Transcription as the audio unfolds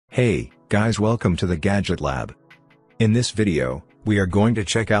Hey, guys, welcome to the Gadget Lab. In this video, we are going to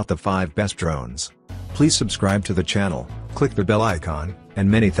check out the 5 best drones. Please subscribe to the channel, click the bell icon,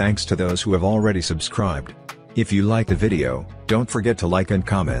 and many thanks to those who have already subscribed. If you like the video, don't forget to like and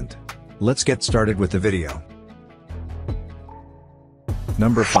comment. Let's get started with the video.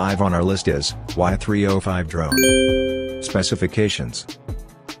 Number 5 on our list is Y305 drone. Specifications.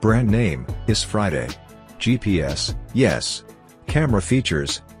 Brand name is Friday. GPS, yes. Camera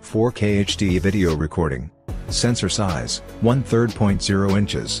features, 4K HD video recording. Sensor size, 1/3.0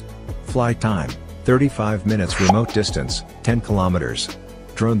 inches. Flight time, 35 minutes. Remote distance, 10 kilometers.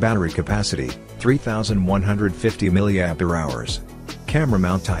 Drone battery capacity, 3150 mAh. Camera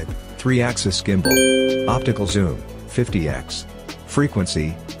mount type, 3-axis gimbal. Optical zoom, 50x.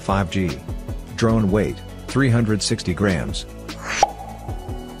 Frequency, 5G. Drone weight, 360 grams.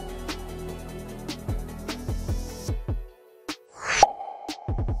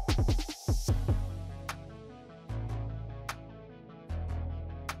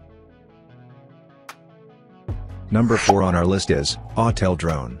 Number 4 on our list is Autel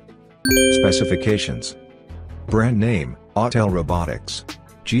drone. Specifications. Brand name, Autel Robotics.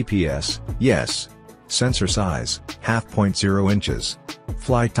 GPS, yes. Sensor size, 0.5 inches.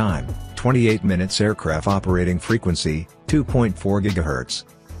 Flight time, 28 minutes. Aircraft operating frequency, 2.4 GHz.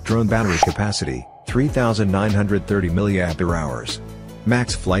 Drone battery capacity, 3930 mAh.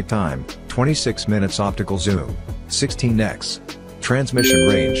 Max flight time, 26 minutes. Optical zoom, 16x. Transmission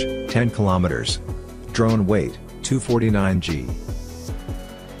range, 10 kilometers. Drone weight, 249 g.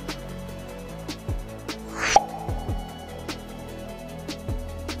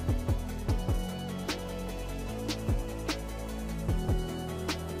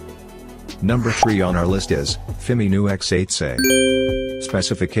 Number 3 on our list is FIMI New X8C.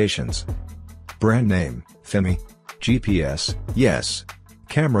 Specifications. Brand name, FIMI. GPS, yes.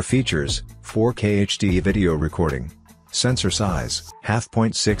 Camera features, 4K HD video recording. Sensor size,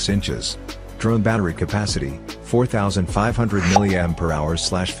 0.6 inches. Drone battery capacity, 4500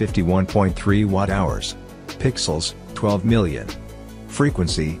 mAh/51.3 Wh. Pixels, 12 million.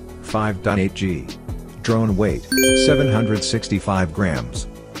 Frequency, 5.8 G. Drone weight, 765 grams.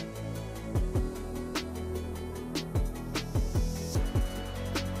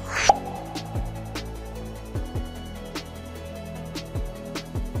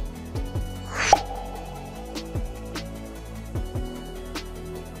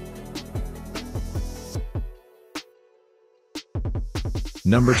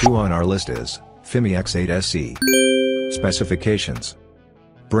 Number 2 on our list is FIMI X8SE. Specifications.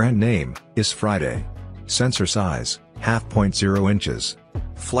 Brand name is Friday. Sensor size, 0.5 inches.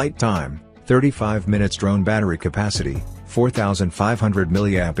 Flight time, 35 minutes. Drone battery capacity, 4500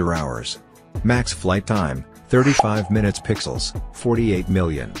 mAh. Max flight time, 35 minutes. Pixels, 48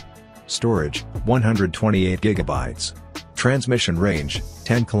 million. Storage, 128 GB. Transmission range,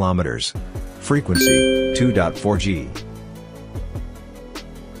 10 kilometers. Frequency, 2.4 G.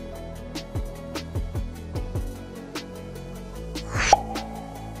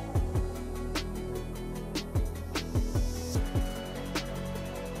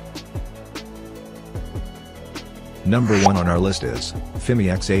 Number 1 on our list is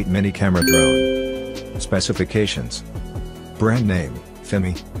FIMI X8 Mini Camera Drone. Specifications. Brand name,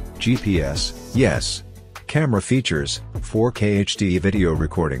 FIMI. GPS, yes. Camera features, 4K HD video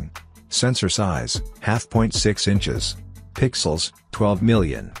recording. Sensor size, 0.6 inches. Pixels, 12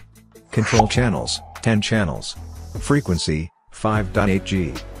 million. Control channels, 10 channels. Frequency, 5.8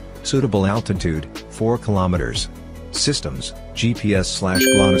 G. Suitable altitude, 4 kilometers. Systems,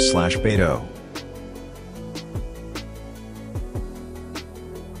 GPS/GLONASS/BETO.